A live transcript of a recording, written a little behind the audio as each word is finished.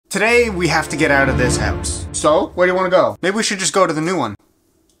Today we have to get out of this house. So, where do you want to go? Maybe we should just go to the new one.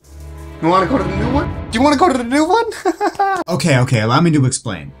 You want to go to the new one? Do you want to go to the new one? Okay, allow me to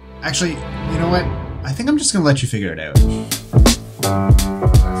explain. Actually, you know what? I think I'm just gonna let you figure it out.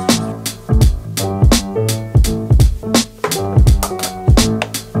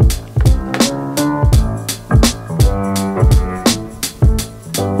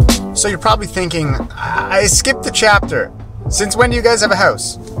 So you're probably thinking, I skipped the chapter. Since when do you guys have a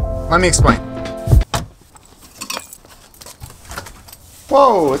house? Let me explain.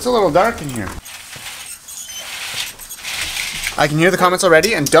 Whoa, it's a little dark in here. I can hear the comments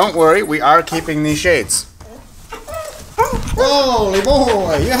already, and don't worry, we are keeping these shades. Holy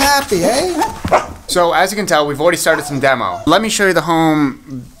boy, you happy, eh? So as you can tell, we've already started some demo. Let me show you the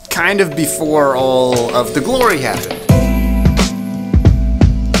home kind of before all of the glory happened.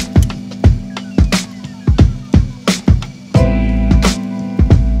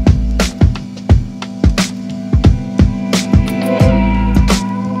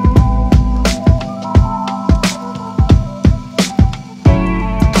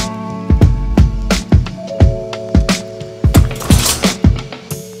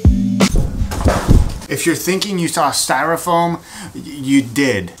 If you're thinking you saw styrofoam, you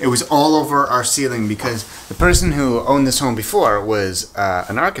did. It was all over our ceiling because the person who owned this home before was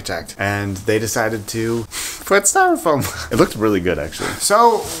an architect, and they decided to put styrofoam. It looked really good, actually.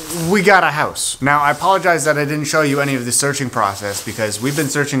 So we got a house. Now I apologize that I didn't show you any of the searching process because we've been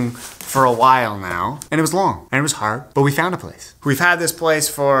searching for a while now, and it was long and it was hard, but we found a place. We've had this place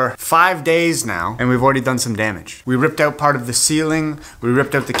for 5 days now, and we've already done some damage. We ripped out part of the ceiling, we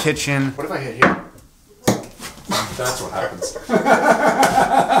ripped out the kitchen. What if I hit here? That's what happens.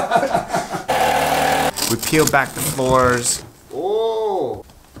 We peeled back the floors. Oh,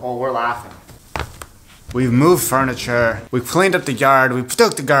 we're laughing. We've moved furniture. We've cleaned up the yard. We've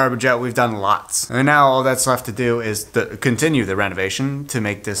took the garbage out. We've done lots. And now all that's left to do is continue the renovation to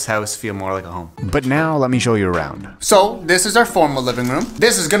make this house feel more like a home. But now let me show you around. So this is our formal living room.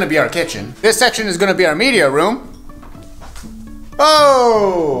 This is gonna be our kitchen. This section is gonna be our media room.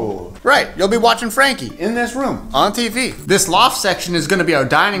 Oh! Right, you'll be watching Frankie in this room on TV. This loft section is gonna be our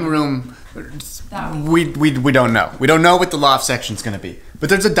dining room. We don't know. We don't know what the loft section's gonna be. But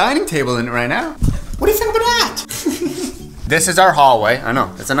there's a dining table in it right now. What do you think about that? This is our hallway. I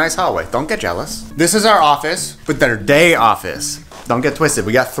know, it's a nice hallway. Don't get jealous. This is our office, but their day office. Don't get twisted,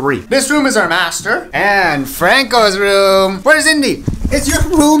 we got 3. This room is our master. And Franco's room. Where's Indy? It's your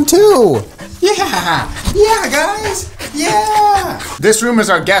room too. Yeah, guys. Yeah! This room is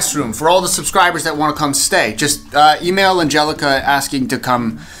our guest room for all the subscribers that want to come stay. Just email Angelica asking to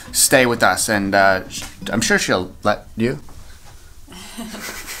come stay with us, and I'm sure she'll let you.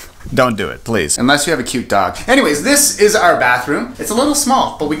 Don't do it, please. Unless you have a cute dog. Anyways, this is our bathroom. It's a little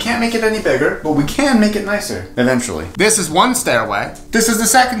small, but we can't make it any bigger, but we can make it nicer eventually. This is one stairway. This is the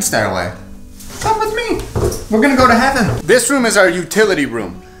second stairway. Come with me. We're gonna go to heaven. This room is our utility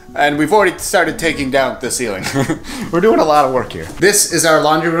room. And we've already started taking down the ceiling. We're doing a lot of work here. This is our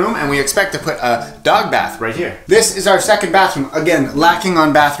laundry room, and we expect to put a dog bath right here. This is our second bathroom. Again, lacking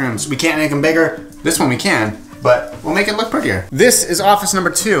on bathrooms. We can't make them bigger. This one we can, but we'll make it look prettier. This is office number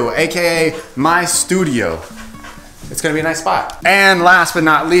 2, AKA my studio. It's gonna be a nice spot. And last but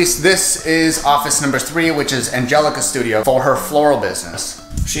not least, this is office number 3, which is Angelica's studio for her floral business.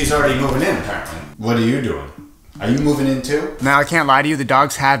 She's already moving in, apparently. What are you doing? Are you moving in too? Now, I can't lie to you, the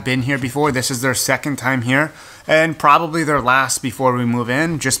dogs have been here before. This is their second time here, and probably their last before we move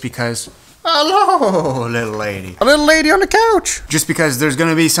in, just because... Hello, little lady. A little lady on the couch. Just because there's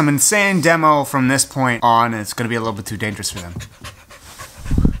gonna be some insane demo from this point on, and it's gonna be a little bit too dangerous for them.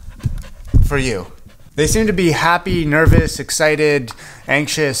 For you. They seem to be happy, nervous, excited,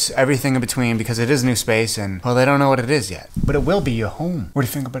 anxious, everything in between, because it is a new space, and, well, they don't know what it is yet. But it will be your home. What do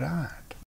you think about that?